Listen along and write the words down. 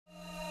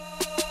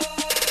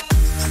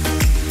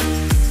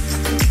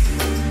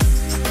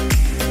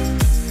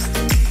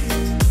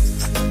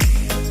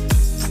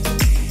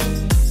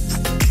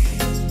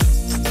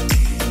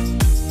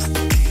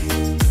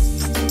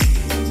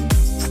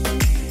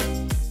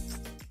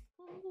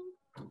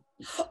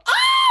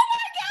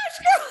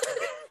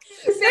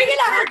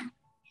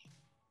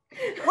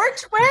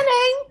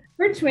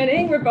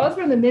twinning. We're both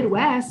from the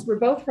Midwest. We're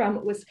both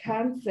from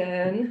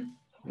Wisconsin.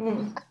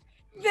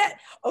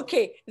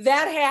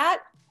 That hat.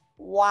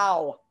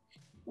 Wow.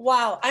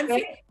 I'm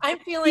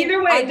feeling.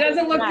 Either way, it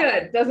doesn't look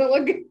good. Doesn't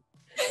look good.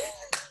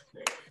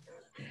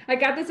 I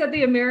got this at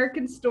the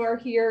American store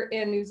here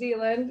in New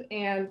Zealand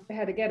and I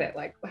had to get it.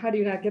 Like, how do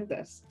you not get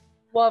this?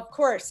 Well, of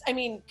course. I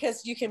mean,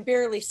 because you can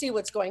barely see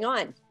what's going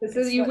on.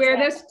 You wear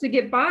this to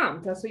get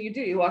bombed. That's what you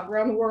do. You walk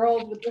around the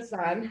world with this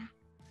on.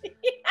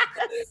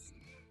 Yes.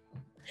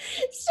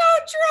 So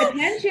true.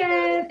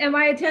 Attention. Am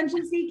I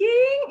attention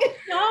seeking?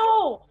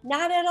 No,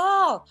 not at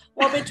all.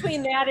 Well,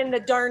 between that and the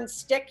darn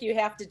stick you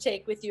have to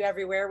take with you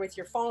everywhere with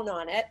your phone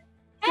on it.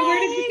 So where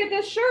did you get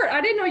this shirt?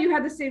 I didn't know you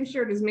had the same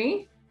shirt as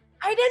me.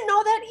 I didn't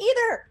know that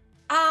either.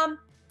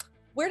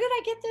 Where did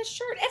I get this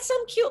shirt? At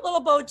some cute little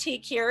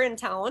boutique here in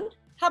town.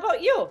 How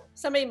about you?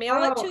 Somebody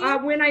mailed it to you?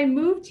 When I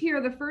moved here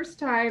the first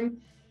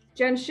time,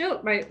 Jen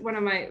Schilt, one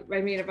of my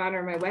maid of honor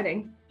at my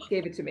wedding,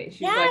 gave it to me.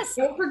 She's like,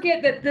 don't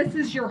forget that this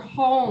is your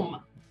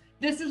home.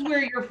 This is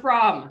where you're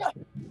from.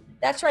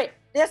 That's right.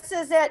 This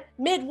is it.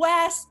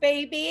 Midwest,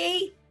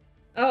 baby.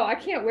 Oh, I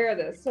can't wear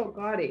this. So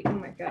gaudy. Oh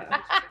my gosh.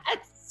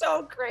 It's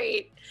so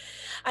great.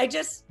 I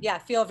just,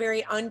 feel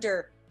very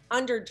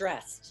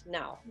underdressed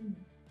now.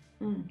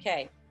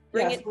 Okay.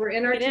 We're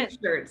in our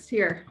t-shirts.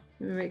 Here,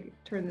 let me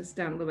turn this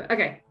down a little bit.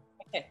 Okay.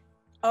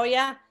 Oh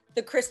yeah,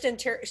 the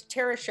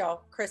Tara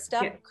Show.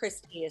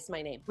 Christi is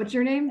my name. What's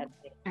your name?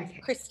 Okay.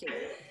 Christi.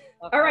 Okay.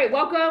 All right,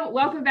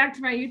 welcome back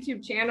to my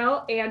YouTube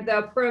channel and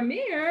the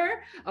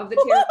premiere of the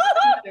Tara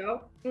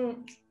Christi Show.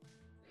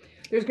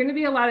 There's going to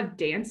be a lot of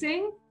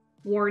dancing,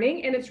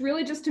 warning, and it's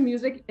really just to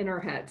music in our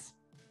heads.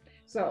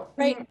 So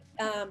right,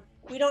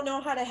 we don't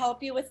know how to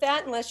help you with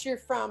that unless you're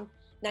from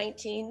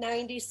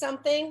 1990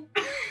 something.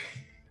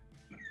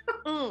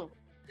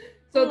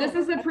 So this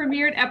is a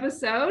premiered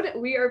episode.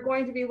 We are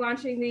going to be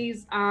launching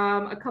these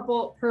a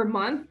couple per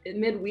month in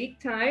midweek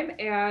time,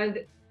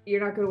 and you're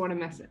not going to want to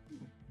miss it.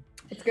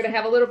 It's going to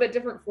have a little bit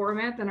different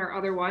format than our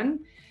other one,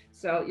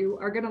 so you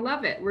are going to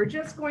love it. We're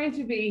just going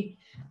to be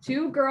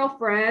two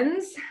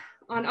girlfriends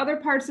on other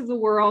parts of the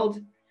world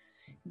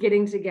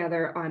getting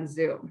together on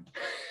Zoom.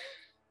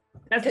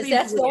 That's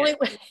the only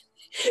way.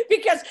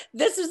 Because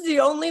this is the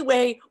only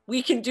way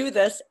we can do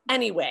this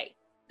anyway.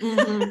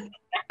 I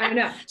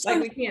know, so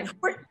we can.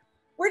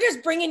 We're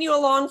just bringing you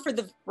along for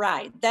the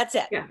ride. That's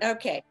it. Yeah.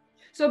 Okay.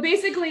 So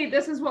basically,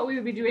 this is what we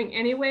would be doing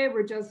anyway.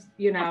 We're just,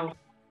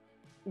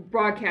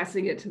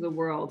 broadcasting it to the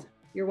world.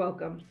 You're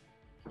welcome.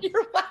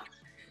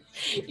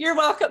 You're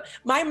welcome.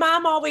 My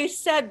mom always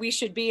said we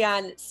should be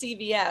on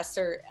CVS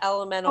or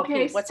Elemental.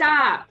 Okay,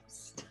 stop.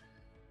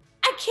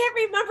 I can't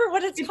remember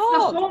what it's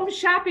called. The Home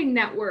Shopping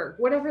Network,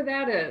 whatever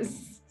that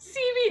is.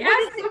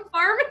 CVS, the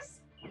pharmacy.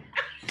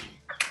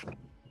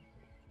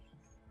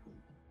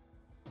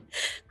 I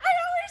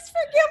always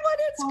forget what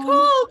it's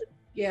called.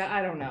 Yeah,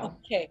 I don't know.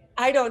 Okay,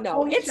 I don't know.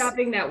 Home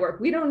Shopping Network.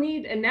 We don't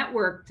need a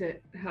network to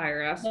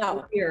hire us.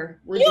 No.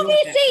 We're QVC. doing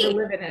it.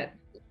 We're living it.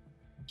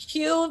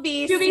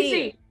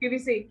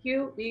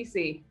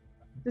 QVC.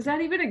 Does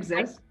that even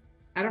exist?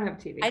 I don't have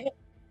TV.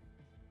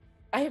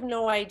 I have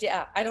no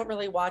idea. I don't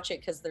really watch it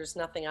because there's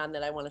nothing on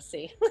that I want to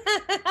see.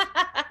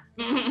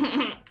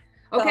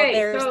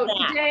 Okay, so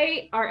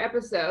today our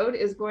episode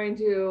is going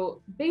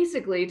to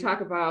basically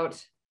talk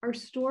about our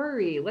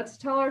story. Let's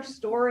tell our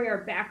story,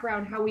 our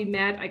background, how we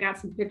met. I got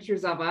some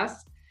pictures of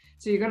us.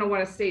 So you're going to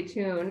want to stay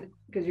tuned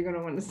because you're going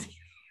to want to see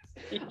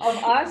of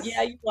us.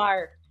 Yeah, you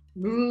are.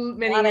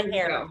 Many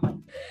years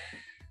ago.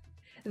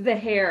 The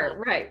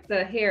hair, right.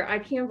 The hair. I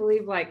can't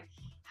believe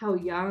how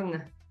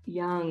young.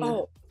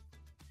 Oh.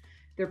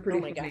 They're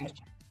pretty funny.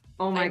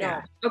 Oh my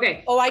gosh.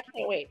 Okay. Oh, I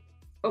can't wait.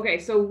 Okay.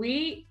 So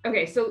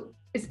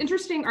it's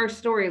interesting, our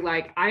story.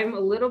 I'm a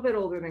little bit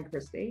older than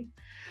Christy.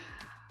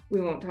 We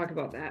won't talk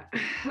about that.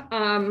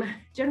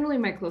 Generally,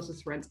 my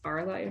closest friends are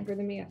a lot younger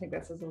than me. I think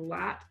that says a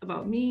lot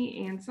about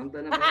me and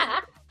something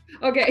about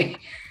okay.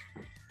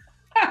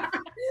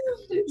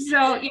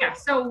 So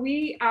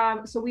we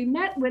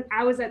met when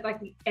I was at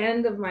the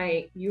end of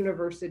my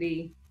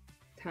university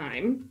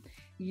time.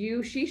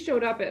 She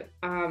showed up at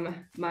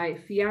my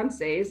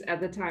fiance's at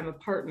the time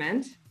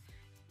apartment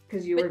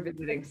because you were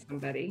visiting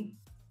somebody.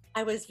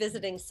 I was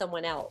visiting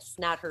someone else,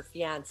 not her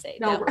fiance.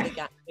 No, that would have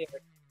gotten weird.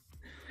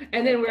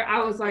 And then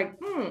I was like,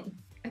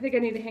 I think I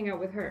need to hang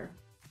out with her.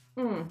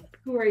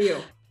 Who are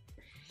you?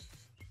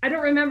 I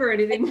don't remember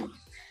anything.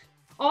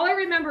 All I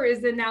remember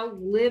is that now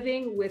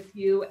living with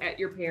you at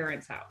your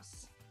parents'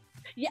 house.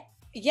 Yeah.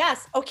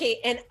 Yes. Okay.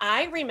 And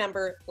I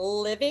remember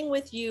living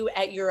with you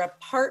at your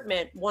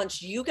apartment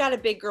once you got a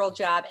big girl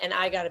job and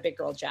I got a big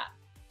girl job.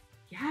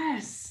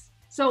 Yes.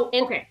 So,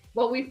 okay.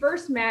 Well, we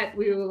first met,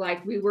 we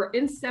were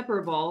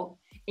inseparable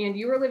and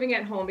you were living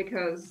at home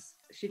because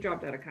she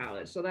dropped out of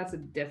college. So that's a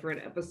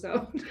different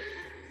episode.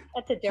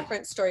 That's a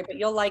different story, but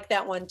you'll like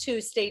that one too.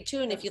 Stay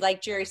tuned if you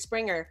like Jerry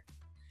Springer.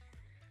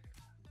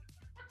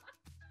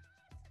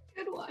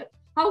 Good one.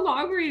 How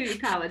long were you in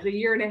college? A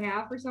year and a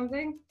half or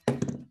something?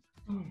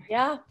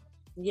 Yeah.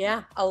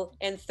 Yeah. Oh,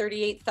 and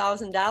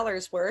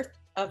 $38,000 worth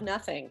of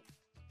nothing.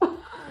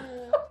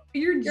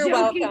 You're joking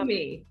welcome.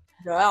 me.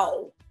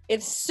 No,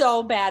 it's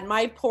so bad.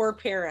 My poor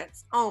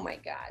parents. Oh my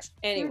gosh.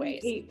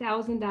 Anyways.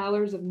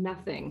 $8,000 of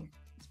nothing.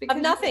 Of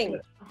nothing.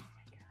 Oh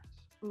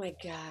my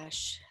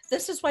gosh.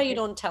 This is why you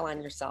don't tell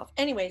on yourself.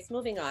 Anyways,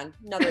 moving on.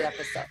 Another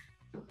episode.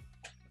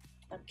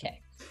 Okay.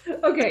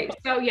 Okay.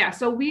 So yeah.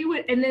 So we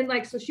would, and then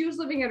like, so she was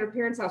living at her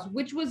parents' house,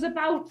 which was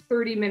about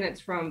 30 minutes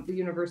from the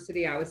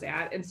university I was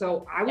at. And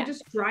so I would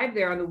just drive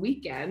there on the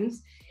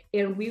weekends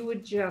and we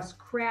would just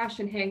crash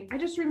and hang. I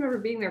just remember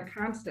being there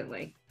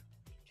constantly.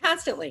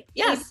 Constantly.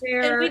 Yes.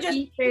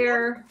 Eat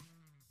there.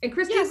 And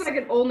Christy's like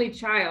an only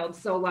child.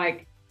 So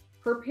like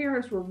her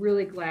parents were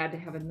really glad to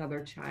have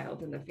another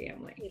child in the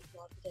family.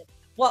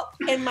 Well,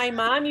 and my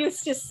mom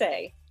used to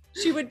say,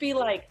 she would be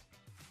like,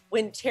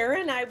 when Tara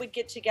and I would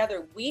get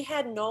together, we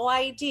had no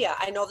idea.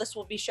 I know this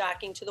will be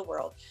shocking to the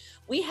world.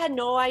 We had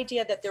no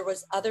idea that there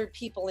was other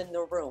people in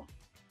the room.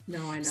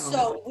 No, I know.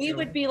 So we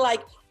would be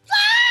like,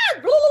 ah,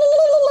 blah, blah,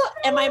 blah, blah.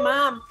 And my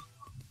mom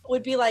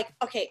would be like,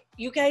 okay,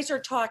 you guys are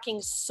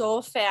talking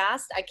so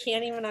fast. I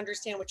can't even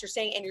understand what you're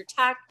saying. And you're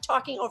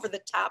talking over the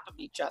top of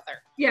each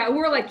other. Yeah,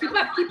 we're like, keep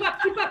up, keep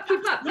up, keep up,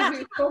 keep up.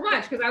 Yeah. So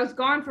much because I was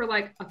gone for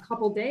like a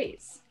couple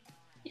days.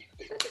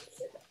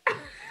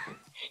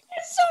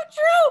 It's so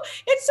true.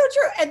 It's so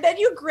true. And then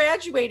you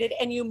graduated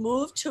and you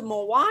moved to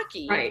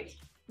Milwaukee. Right,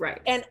 right.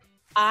 And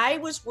I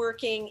was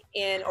working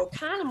in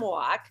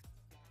Oconomowoc.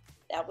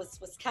 That was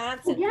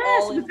Wisconsin.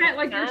 Yes, was that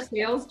like your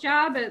sales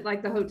job at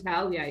like the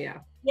hotel? Yeah, yeah.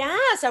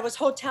 Yes, I was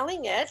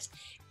hoteling it.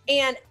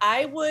 And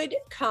I would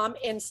come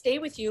and stay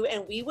with you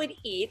and we would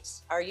eat,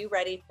 are you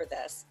ready for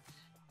this?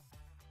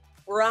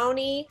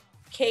 Brownie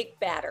cake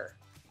batter.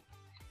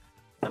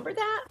 Remember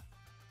that?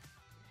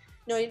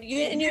 No,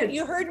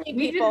 you heard me, people.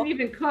 We didn't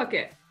even cook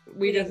it.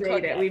 We just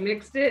ate it. We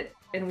mixed it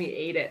and we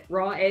ate it.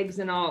 Raw eggs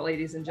and all,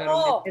 ladies and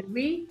gentlemen. Oh. And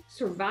we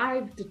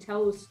survived to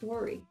tell the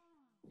story.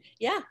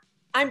 Yeah.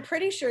 I'm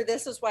pretty sure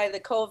this is why the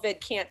COVID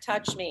can't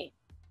touch me.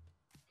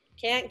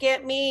 Can't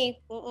get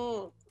me.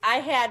 I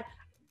had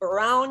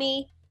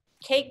brownie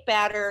cake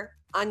batter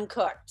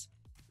uncooked.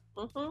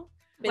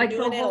 Like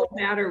the whole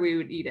batter, we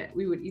would eat it.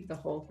 We would eat the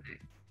whole thing.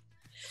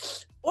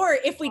 Or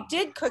if we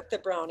did cook the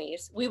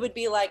brownies, we would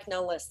be like,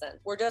 no, listen,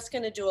 we're just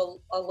going to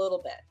do a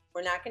little bit.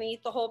 We're not going to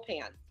eat the whole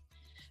pan.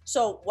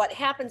 So what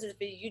happens is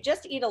if you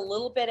just eat a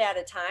little bit at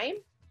a time,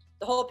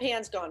 the whole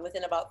pan's gone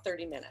within about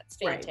 30 minutes.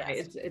 Fantastic. Right.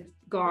 It's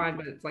gone,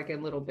 but it's like a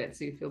little bit,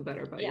 so you feel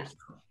better about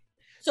yourself.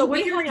 So what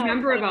do you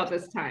remember about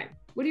this time?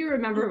 What do you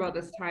remember about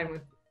this time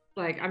with,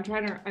 like, I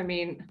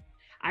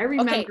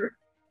remember. Okay.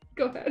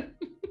 Go ahead.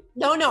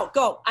 No,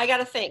 go. I got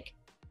to think.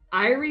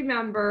 I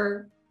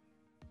remember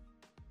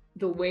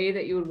the way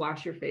that you would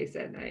wash your face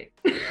at night.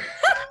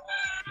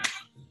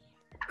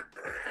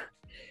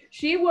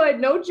 She would,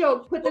 no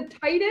joke, put the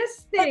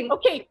tightest thing.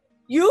 Okay,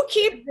 you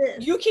keep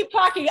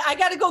talking. I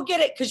gotta go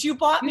get it because you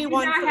bought me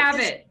one. You don't have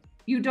it.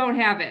 You don't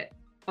have it.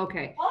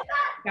 Okay,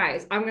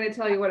 guys, I'm gonna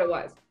tell you what it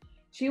was.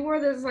 She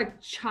wore this like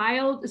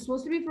it's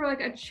supposed to be for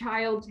like a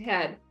child's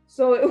head.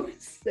 So it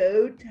was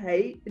so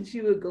tight, and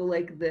she would go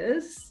like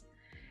this,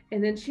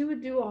 and then she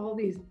would do all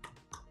these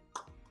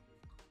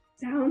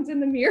sounds in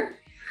the mirror.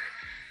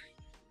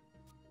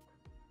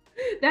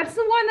 That's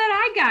the one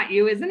that I got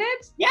you, isn't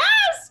it? Yes.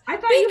 I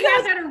thought you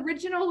had that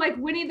original like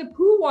Winnie the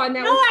Pooh one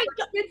that was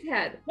like a kid's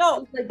head.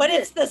 No, like but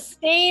it's the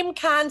same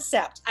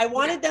concept. I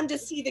wanted them to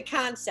see the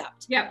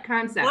concept. Yep,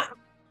 concept.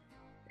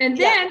 And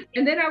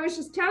then I was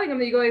just telling them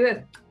that you go like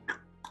this.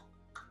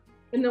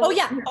 And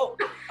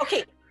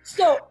okay.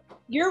 So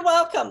you're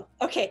welcome.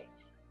 Okay.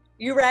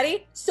 You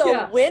ready?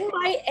 So when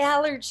my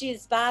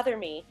allergies bother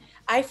me,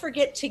 I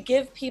forget to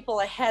give people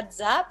a heads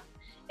up.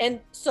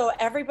 And so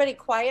everybody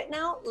quiet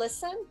now,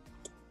 listen.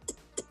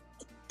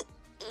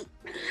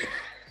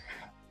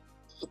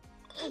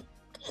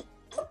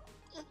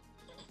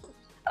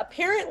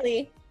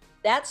 Apparently,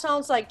 that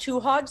sounds like two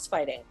hogs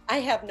fighting.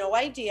 I have no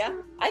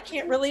idea. I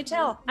can't really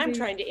tell. I'm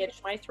trying to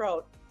itch my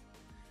throat.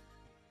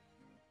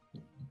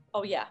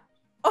 Oh yeah.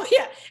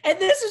 And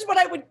this is what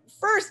I would,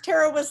 first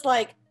Tara was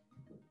like,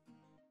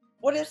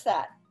 what is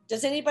that?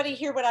 Does anybody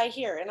hear what I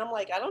hear? And I'm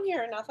like, I don't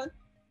hear nothing.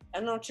 I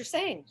don't know what you're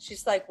saying.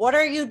 She's like, what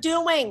are you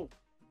doing?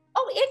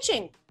 Oh,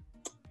 itching.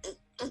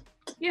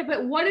 Yeah,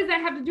 but what does that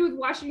have to do with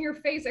washing your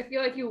face? I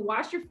feel like you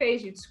wash your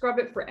face, you'd scrub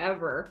it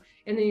forever,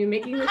 and then you're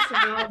making the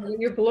sound, and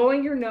then you're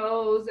blowing your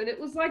nose, and it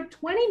was like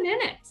 20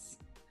 minutes.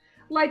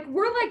 Like,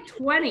 we're like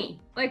 20.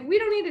 Like, we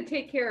don't need to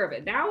take care of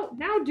it. Now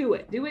do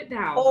it. Do it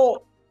now.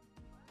 Oh,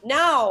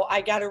 now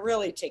I got to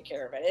really take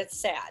care of it. It's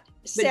sad.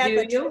 It's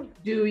sad, do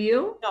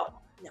you? No,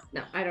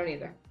 I don't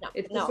either. No,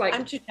 it's just like,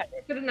 I'm too tired.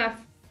 Good enough.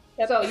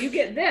 Yep. So you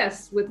get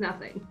this with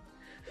nothing.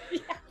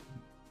 Yeah.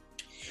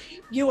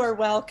 You are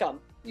welcome.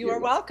 You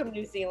are welcome,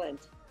 New Zealand.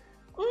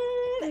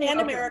 And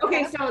America.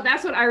 Okay, so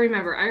that's what I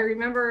remember. I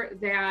remember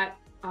that,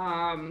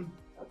 wow,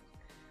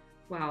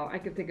 I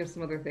could think of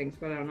some other things,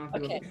 but I don't know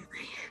if okay.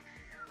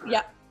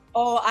 Yeah.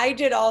 Oh, I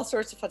did all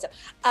sorts of fun stuff.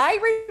 I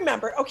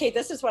remember,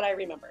 this is what I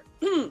remember.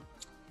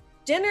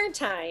 Dinner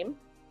time,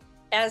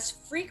 as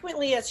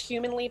frequently as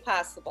humanly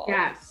possible.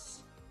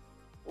 Yes.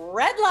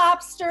 Red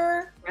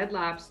Lobster. Red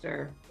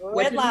Lobster. Red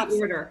What did Lobster.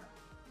 we order?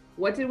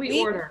 What did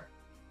we order?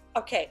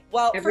 Okay,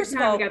 well, Every first of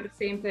time all, we got the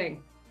same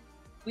thing.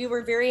 we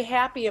were very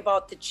happy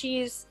about the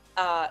cheese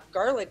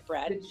garlic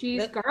bread. The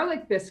cheese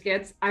garlic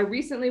biscuits. I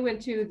recently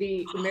went to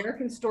the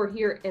American store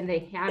here and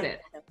they had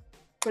it,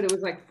 but it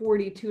was like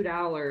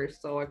 $42,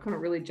 so I couldn't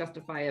really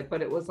justify it.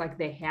 But it was like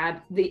they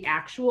had the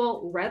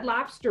actual Red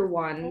Lobster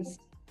ones.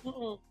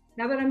 Mm-mm.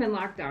 Now that I'm in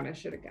lockdown, I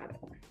should have got it.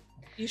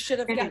 You should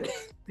have gotten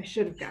it. I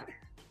should have got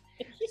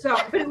it. So,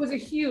 but it was a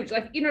huge,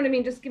 like, you know what I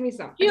mean? Just give me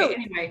some. Huge. Okay,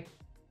 anyway,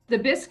 the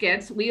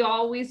biscuits, we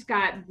always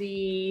got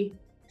the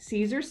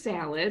Caesar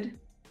salad.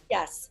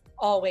 Yes,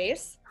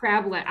 always.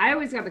 Crab leg. I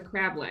always got the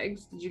crab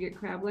legs. Did you get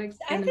crab legs?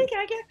 I think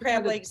I get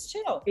crab legs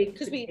too. Baked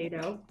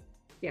potato.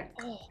 Yeah.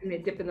 Oh. And they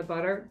dip in the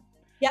butter.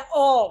 Yeah.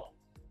 Oh.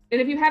 And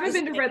if you haven't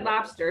been to Red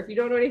Lobster, if you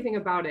don't know anything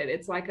about it,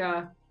 it's like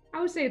I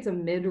would say it's a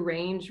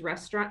mid-range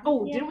restaurant.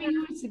 Oh, didn't we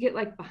used to get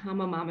like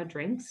Bahama Mama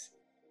drinks?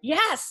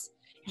 Yes.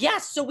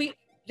 Yes. So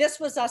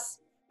this was us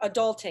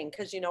adulting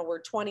because,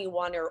 we're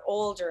 21 or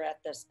older at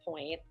this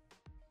point.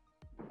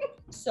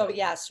 So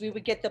yes, we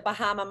would get the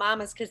Bahama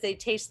Mamas because they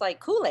taste like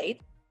Kool-Aid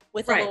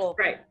with a little.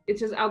 Right. It's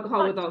just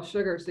alcohol without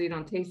sugar, so you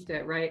don't taste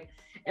it, right?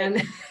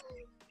 And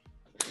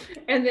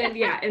and then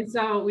and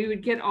so we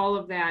would get all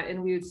of that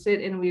and we would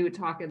sit and we would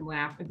talk and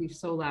laugh and be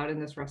so loud in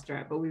this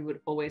restaurant, but we would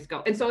always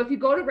go. And so if you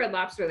go to Red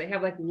Lobster, they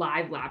have like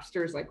live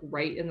lobsters like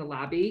right in the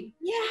lobby.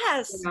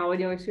 Yes. And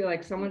you always feel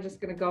like someone's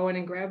just gonna go in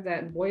and grab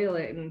that and boil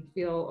it and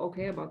feel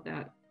okay about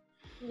that.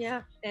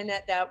 Yeah, and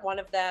that one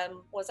of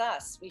them was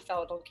us. We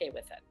felt okay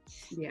with it.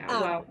 Yeah,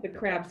 well, the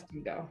crabs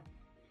can go.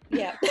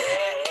 Yeah.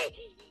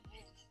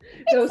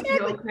 Those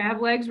crab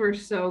legs were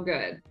so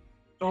good.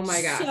 Oh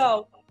my gosh.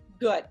 So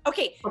good.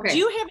 Okay. Do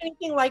you have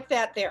anything like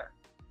that there?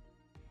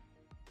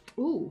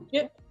 Ooh.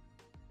 Yep.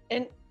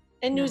 And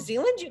in New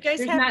Zealand, you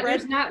guys have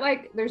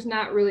there's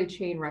not really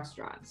chain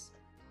restaurants.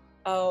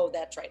 Oh,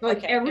 that's right.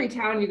 Like every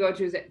town you go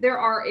to, there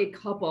are a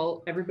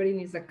couple. Everybody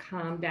needs to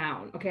calm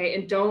down, okay?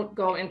 And don't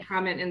go and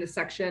comment in the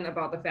section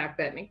about the fact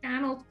that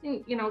McDonald's,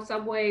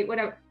 Subway,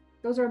 whatever,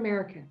 those are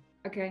American,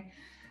 okay?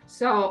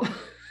 So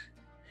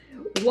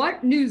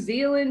what New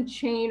Zealand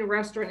chain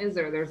restaurant is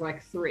there? There's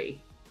like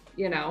 3,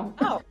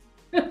 Oh.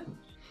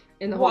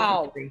 in the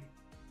whole country.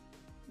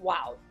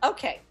 Wow.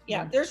 Okay.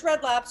 Yeah. There's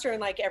Red Lobster in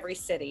like every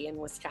city in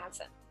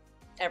Wisconsin,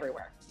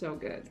 everywhere. So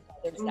good.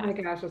 Oh my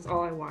gosh, that's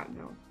all I want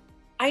now.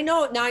 I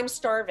know. Now I'm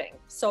starving.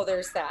 So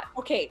there's that.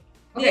 Okay.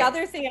 The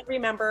other thing I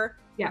remember.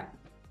 Yeah.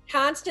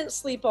 Constant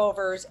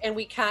sleepovers, and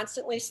we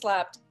constantly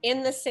slept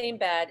in the same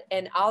bed.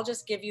 And I'll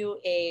just give you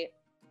a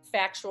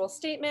factual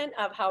statement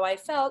of how I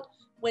felt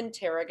when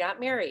Tara got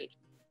married.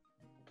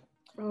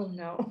 Oh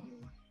no.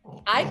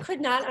 I could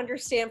not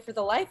understand for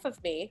the life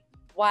of me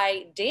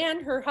why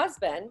Dan, her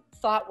husband,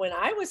 thought when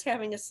I was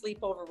having a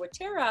sleepover with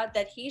Tara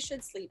that he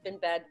should sleep in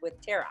bed with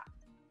Tara.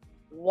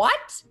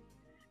 What?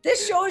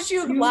 This shows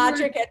you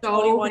logic at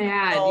 21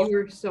 years old. You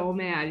were so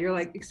mad. You're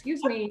like,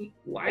 excuse me,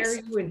 why are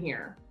you in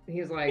here? And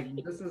he's like,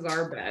 this is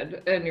our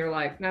bed. And you're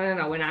like,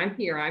 no. When I'm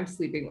here, I'm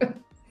sleeping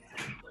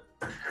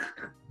with.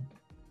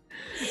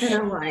 And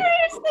I'm like,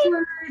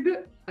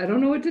 I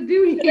don't know what to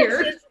do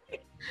here.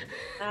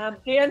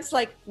 Dan's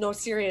like, no,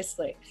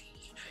 seriously,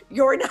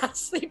 you're not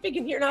sleeping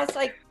in here. And I was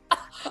like,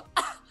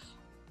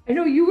 I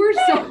know you were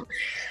so.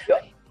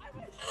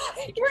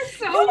 You're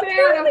so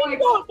mad. I'm like,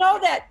 don't know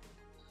that.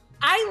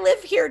 I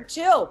live here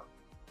too.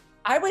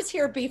 I was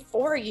here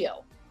before you.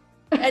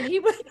 And he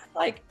was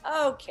like,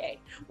 okay,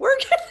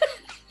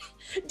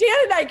 Dan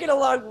and I get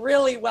along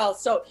really well.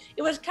 So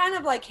it was kind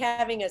of like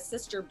having a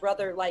sister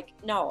brother, like,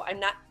 no.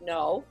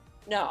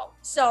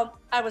 So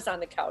I was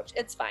on the couch.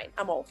 It's fine.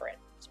 I'm over it.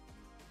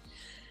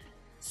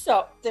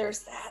 So there's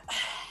that.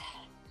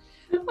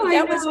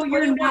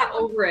 You're not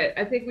over it.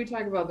 I think we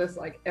talk about this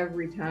like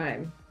every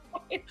time.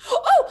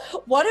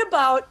 Oh, what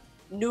about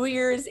New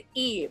Year's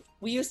Eve?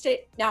 We used to,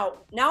 now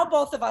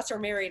both of us are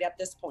married at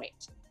this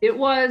point. It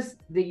was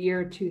the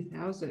year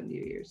 2000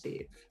 New Year's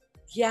Eve.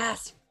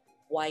 Yes.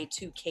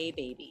 Y2K,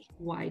 baby.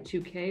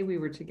 Y2K, we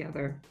were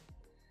together.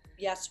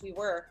 Yes, we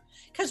were.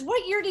 Because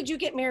what year did you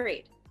get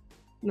married?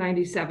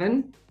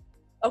 97.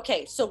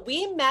 Okay, so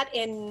we met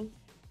in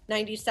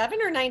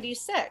 97 or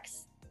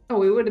 96?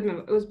 Oh,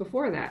 it was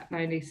before that,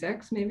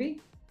 96 maybe?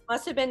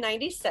 Must have been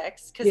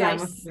 96 because I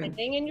was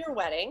sitting in your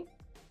wedding.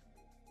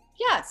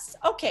 Yes.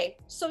 Okay.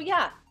 So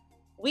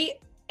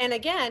and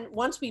again,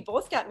 once we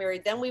both got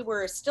married, then we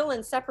were still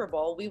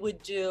inseparable. We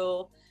would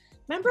do,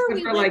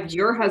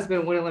 your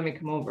husband wouldn't let me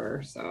come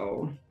over.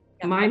 So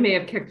mine may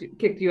have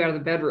kicked you out of the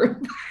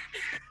bedroom.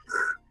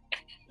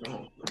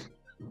 Mine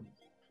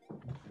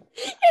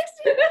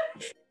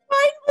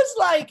was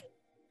like,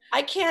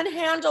 I can't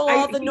handle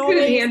all the noise. He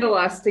couldn't handle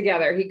us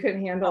together. He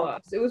couldn't handle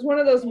us. It was one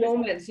of those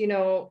moments,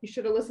 you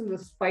should have listened to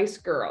the Spice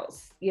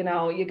Girls. You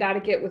got to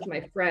get with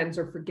my friends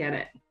or forget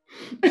it.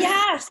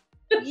 Yes.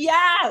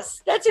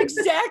 Yes. That's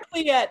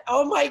exactly it.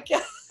 Oh my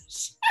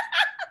gosh.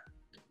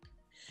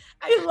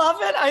 I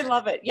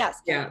love it.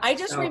 Yes. Yeah. I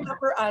just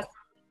remember us.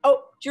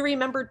 Oh, do you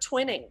remember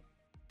twinning?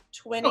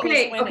 20s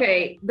Okay, winning.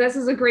 okay. This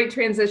is a great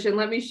transition.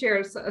 Let me share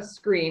a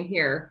screen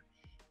here.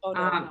 Oh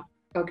no.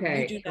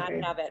 Okay. You do not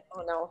have it.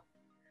 Oh no.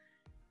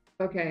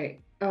 Okay.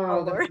 Oh, Oh,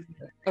 Lord.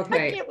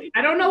 okay. can't wait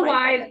I to don't see know my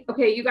why. phone.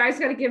 Okay, you guys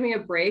got to give me a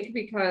break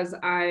because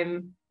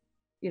I'm,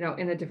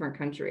 in a different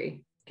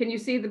country. Can you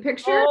see the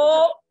picture?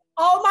 Oh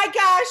my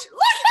gosh.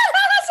 Look at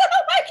us.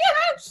 Oh my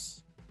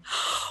gosh.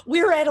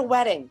 We're at a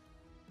wedding.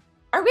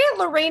 Are we at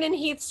Lorraine and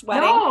Heath's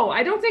wedding? No,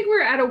 I don't think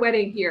we're at a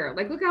wedding here.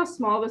 Like, look how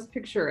small this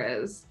picture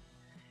is.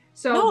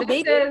 So No,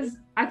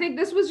 I think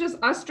this was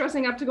just us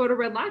dressing up to go to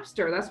Red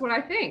Lobster. That's what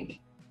I think.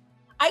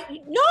 I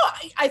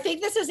think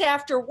this is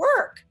after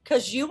work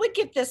because you would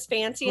get this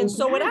fancy and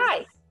so would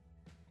I.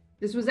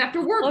 This was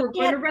after work. We're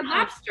going to Red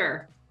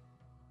Lobster.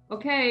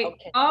 Okay.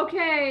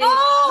 Okay.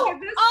 Oh, look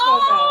at this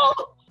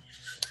photo.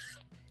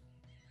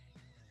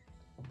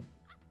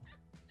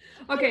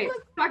 Okay,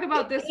 let's talk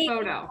about this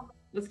photo.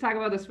 Let's talk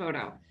about this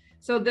photo.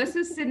 So this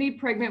is Sydney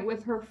pregnant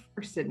with her,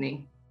 or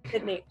Sydney.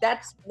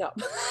 That's no.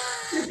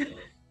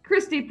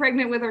 Christy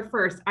pregnant with her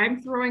first.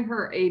 I'm throwing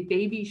her a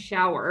baby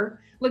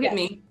shower. Look at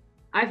me.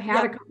 I've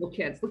had a couple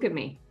kids. Look at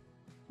me.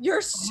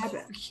 You're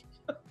so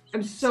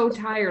I'm so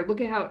tired.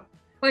 Look at how,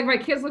 like my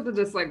kids looked at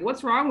this like,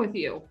 what's wrong with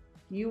you?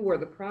 You were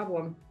the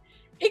problem.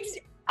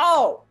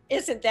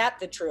 Isn't that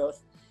the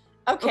truth?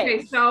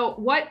 Okay, so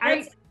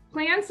I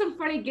planned some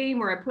funny game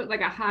where I put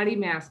like a hottie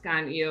mask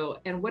on you.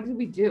 And what did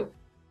we do?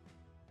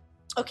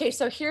 Okay,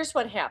 so here's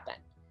what happened.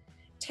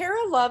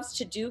 Tara loves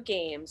to do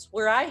games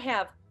where I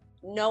have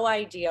no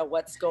idea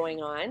what's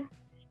going on.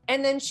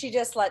 And then she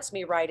just lets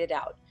me write it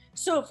out.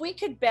 So if we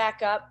could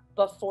back up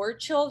before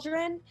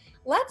children,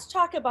 let's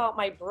talk about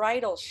my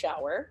bridal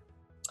shower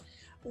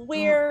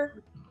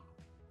where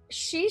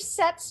she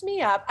sets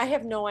me up. I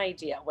have no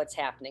idea what's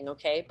happening,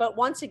 okay? But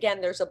once again,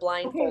 there's a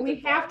blindfold. Okay,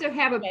 we have to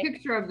have a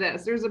picture of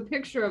this. There's a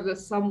picture of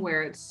this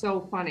somewhere. It's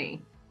so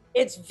funny.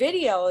 It's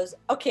videos.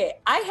 Okay,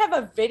 I have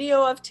a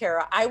video of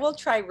Tara. I will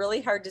try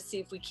really hard to see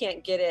if we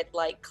can't get it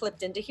like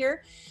clipped into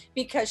here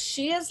because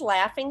she is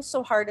laughing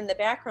so hard in the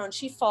background,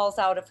 she falls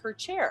out of her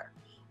chair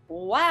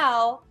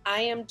while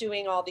I am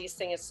doing all these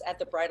things at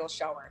the bridal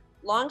shower.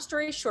 Long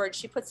story short,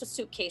 she puts a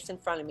suitcase in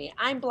front of me.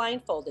 I'm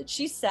blindfolded.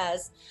 She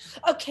says,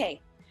 okay,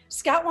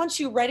 Scott wants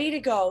you ready to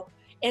go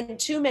in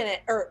 2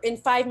 minutes or in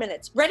 5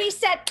 minutes. Ready,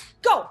 set,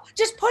 go.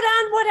 Just put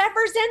on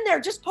whatever's in there.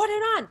 Just put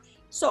it on.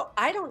 So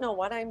I don't know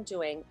what I'm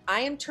doing.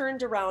 I am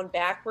turned around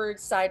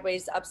backwards,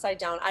 sideways, upside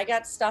down. I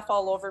got stuff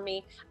all over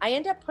me. I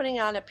end up putting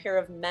on a pair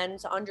of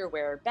men's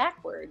underwear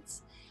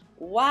backwards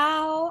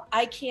while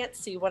I can't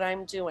see what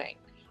I'm doing.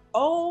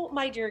 Oh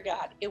my dear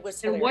God, it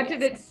was hilarious. And what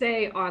did it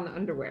say on the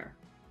underwear?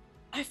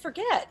 I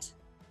forget.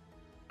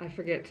 I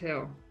forget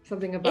too.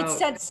 Something about. It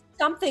said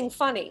something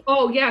funny.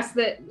 Oh yes,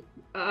 that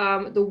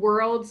the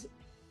world's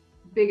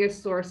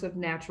biggest source of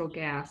natural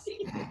gas.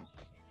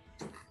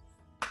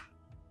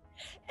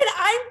 And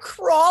I'm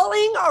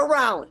crawling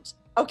around,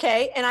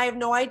 okay? And I have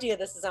no idea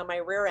this is on my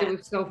rear end. It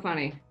was so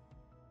funny.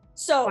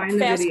 So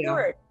fast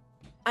forward.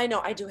 I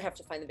know, I do have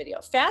to find the video.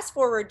 Fast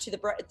forward to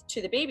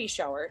the baby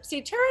shower.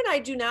 See, Tara and I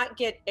do not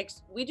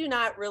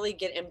really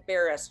get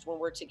embarrassed when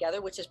we're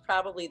together, which is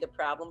probably the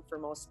problem for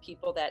most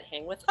people that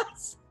hang with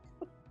us.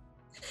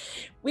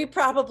 We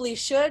probably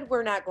should.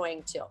 We're not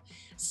going to.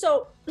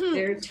 So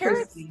Tara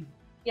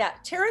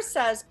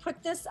says,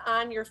 put this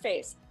on your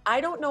face.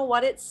 I don't know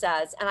what it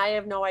says, and I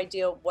have no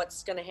idea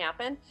what's going to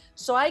happen.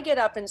 So I get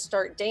up and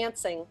start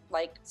dancing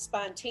like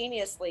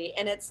spontaneously,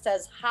 and it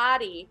says,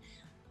 hottie.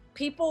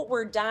 People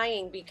were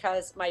dying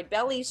because my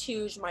belly's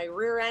huge, my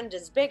rear end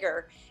is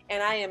bigger,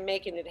 and I am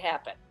making it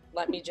happen.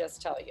 Let me just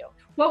tell you.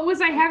 What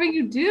was I having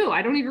you do?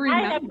 I don't even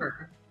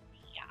remember.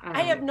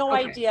 I have no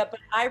idea, but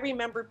I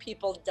remember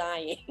people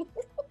dying. Oh,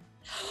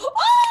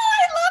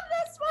 I love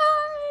this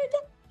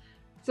one.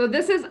 So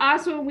this is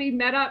us when we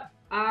met up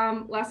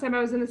last time I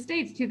was in the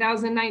States,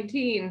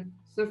 2019.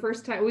 It's the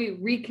first time we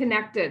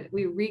reconnected.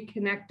 We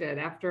reconnected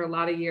after a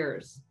lot of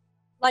years.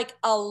 Like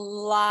a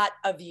lot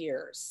of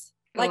years.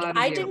 Like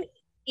I didn't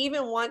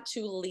even want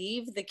to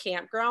leave the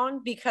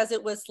campground because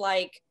it was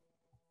like,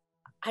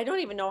 I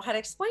don't even know how to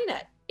explain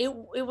it.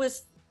 It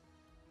was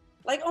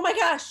like, oh my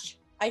gosh,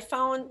 I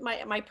found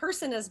my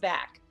person is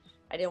back.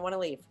 I didn't want to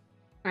leave.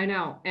 I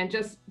know. And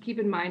just keep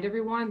in mind,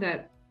 everyone,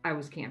 that I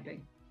was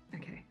camping.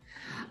 Okay.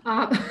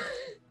 Oh,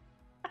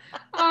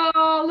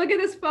 look at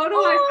this photo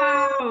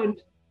I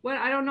found.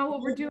 I don't know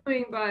what we're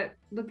doing, but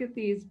look at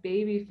these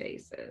baby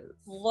faces.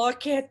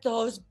 Look at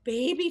those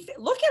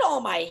look at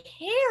all my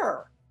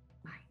hair.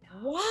 I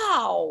know.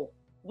 Wow.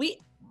 We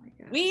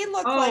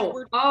look like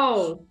we're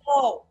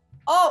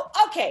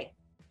okay.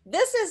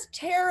 This is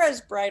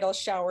Tara's bridal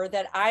shower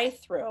that I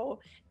threw,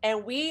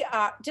 and we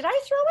did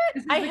I throw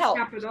it? I helped.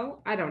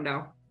 Capital? I don't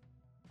know.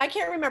 I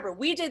can't remember.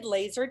 We did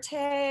laser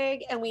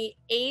tag, and we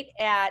ate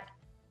at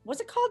what's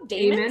it called?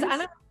 Damon's.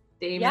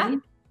 Damon. Yeah.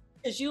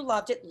 Because you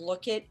loved it.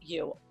 Look at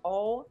you.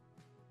 Oh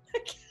my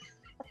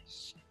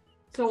gosh.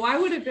 So I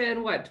would have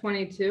been what,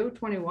 22,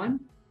 21?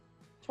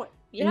 Yeah. And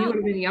you would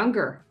have been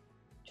younger.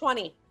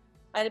 20.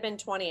 I'd have been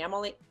 20.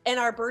 And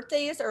our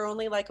birthdays are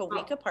only like a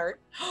week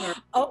apart. Sorry.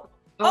 Oh,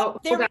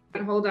 there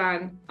hold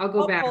on. I'll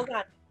go back. Hold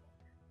on.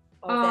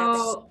 Oh,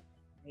 that's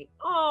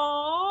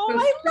Oh, so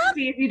I love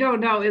Christy, if you don't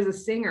know, is a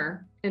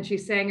singer, and she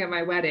sang at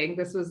my wedding.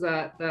 This was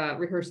the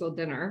rehearsal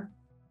dinner.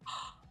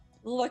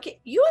 Look at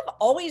you have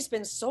always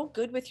been so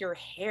good with your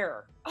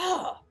hair.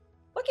 Oh,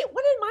 look at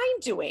what am I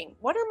doing?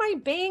 What are my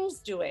bangs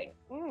doing?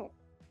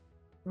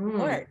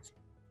 Lord.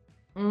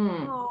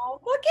 Oh,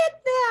 look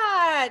at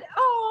that.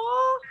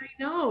 Oh, I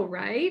know,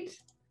 right?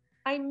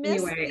 I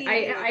miss Anyway, these.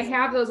 I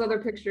have those other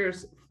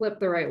pictures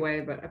flipped the right way,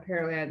 but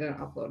apparently I didn't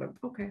upload them.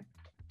 Okay.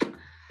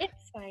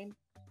 It's fine.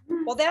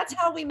 Well, that's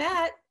how we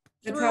met.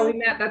 That's how we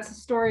met. That's the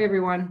story,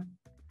 everyone.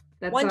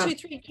 That's 1, 2,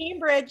 3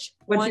 Cambridge.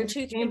 1,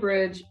 2, 3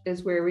 Cambridge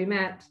is where we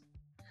met.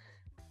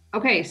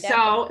 Okay,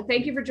 so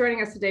thank you for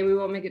joining us today. We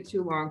won't make it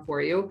too long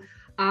for you.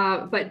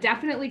 But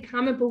definitely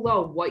comment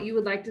below what you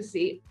would like to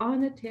see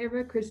on the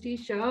Tara Christi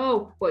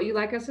Show, what you'd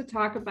like us to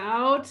talk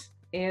about,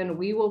 and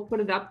we will put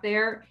it up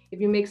there.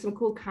 If you make some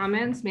cool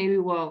comments, maybe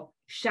we'll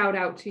shout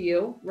out to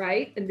you,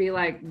 right? And be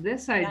like,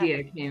 this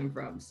idea came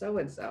from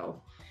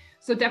so-and-so.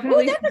 So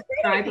definitely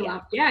subscribe.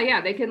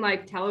 Yeah, they can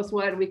like tell us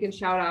what we can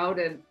shout out,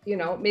 and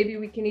maybe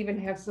we can even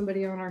have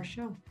somebody on our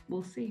show.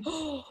 We'll see.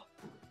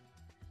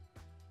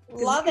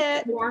 Love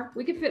it.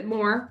 We could fit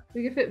more.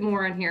 We could fit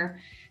more in here.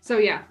 So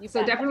yeah,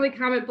 definitely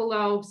comment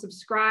below,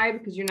 subscribe,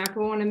 because you're not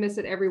going to want to miss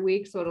it every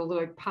week. So it'll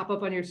like pop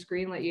up on your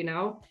screen, let you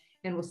know,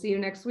 and we'll see you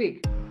next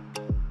week.